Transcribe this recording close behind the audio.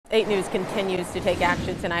8 News continues to take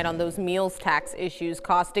action tonight on those meals tax issues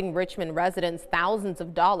costing Richmond residents thousands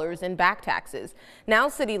of dollars in back taxes. Now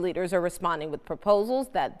city leaders are responding with proposals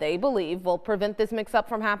that they believe will prevent this mix-up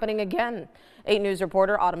from happening again. 8 News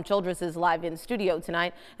reporter Autumn Childress is live in studio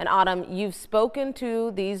tonight. And Autumn, you've spoken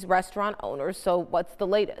to these restaurant owners, so what's the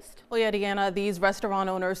latest? Well, yeah, Deanna, these restaurant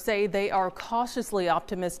owners say they are cautiously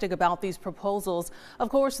optimistic about these proposals. Of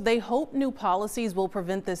course, they hope new policies will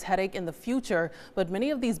prevent this headache in the future, but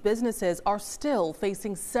many of these businesses are still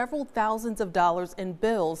facing several thousands of dollars in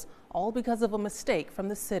bills, all because of a mistake from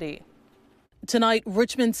the city. Tonight,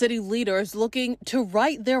 Richmond city leaders looking to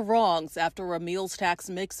right their wrongs after a meals tax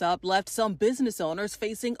mix-up left some business owners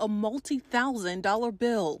facing a multi-$1,000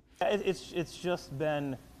 bill. It's just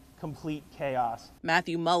been complete chaos.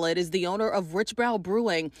 Matthew Mullet is the owner of Rich Brow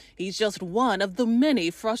Brewing. He's just one of the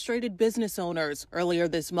many frustrated business owners. Earlier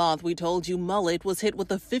this month, we told you Mullet was hit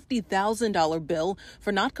with a $50,000 bill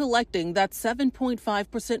for not collecting that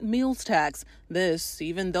 7.5% meals tax. This,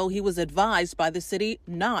 even though he was advised by the city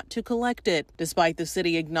not to collect it. Despite the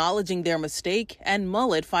city acknowledging their mistake and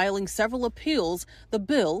Mullet filing several appeals, the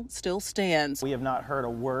bill still stands. We have not heard a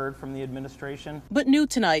word from the administration. But new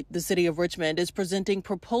tonight, the city of Richmond is presenting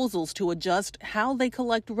proposals to adjust how they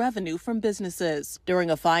collect revenue from businesses. During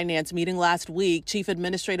a finance meeting last week, Chief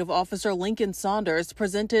Administrative Officer Lincoln Saunders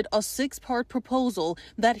presented a 6-part proposal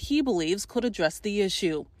that he believes could address the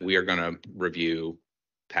issue. We are going to review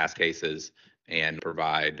past cases and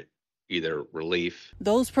provide either relief.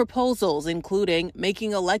 Those proposals including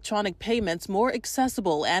making electronic payments more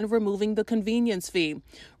accessible and removing the convenience fee,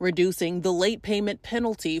 reducing the late payment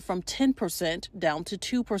penalty from 10% down to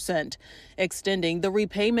 2%, extending the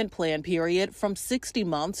repayment plan period from 60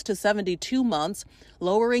 months to 72 months,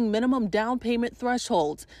 lowering minimum down payment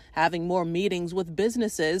thresholds, having more meetings with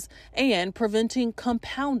businesses, and preventing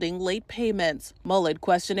compounding late payments. Mullet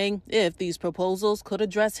questioning if these proposals could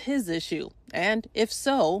address his issue. And if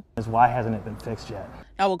so, Why hasn't it been fixed yet?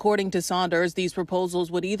 Now, according to Saunders, these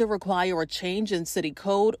proposals would either require a change in city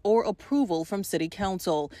code or approval from city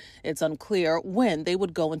council. It's unclear when they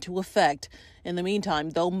would go into effect. In the meantime,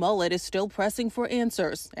 though, Mullet is still pressing for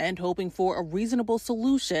answers and hoping for a reasonable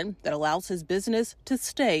solution that allows his business to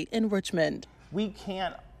stay in Richmond. We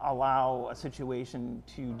can't allow a situation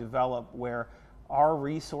to develop where our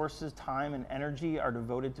resources, time, and energy are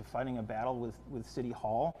devoted to fighting a battle with City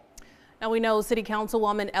Hall. Now, we know City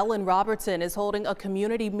Councilwoman Ellen Robertson is holding a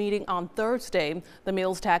community meeting on Thursday. The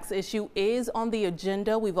meals tax issue is on the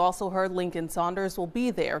agenda. We've also heard Lincoln Saunders will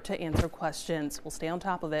be there to answer questions. We'll stay on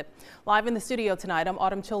top of it. Live in the studio tonight, I'm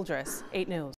Autumn Childress, 8 News.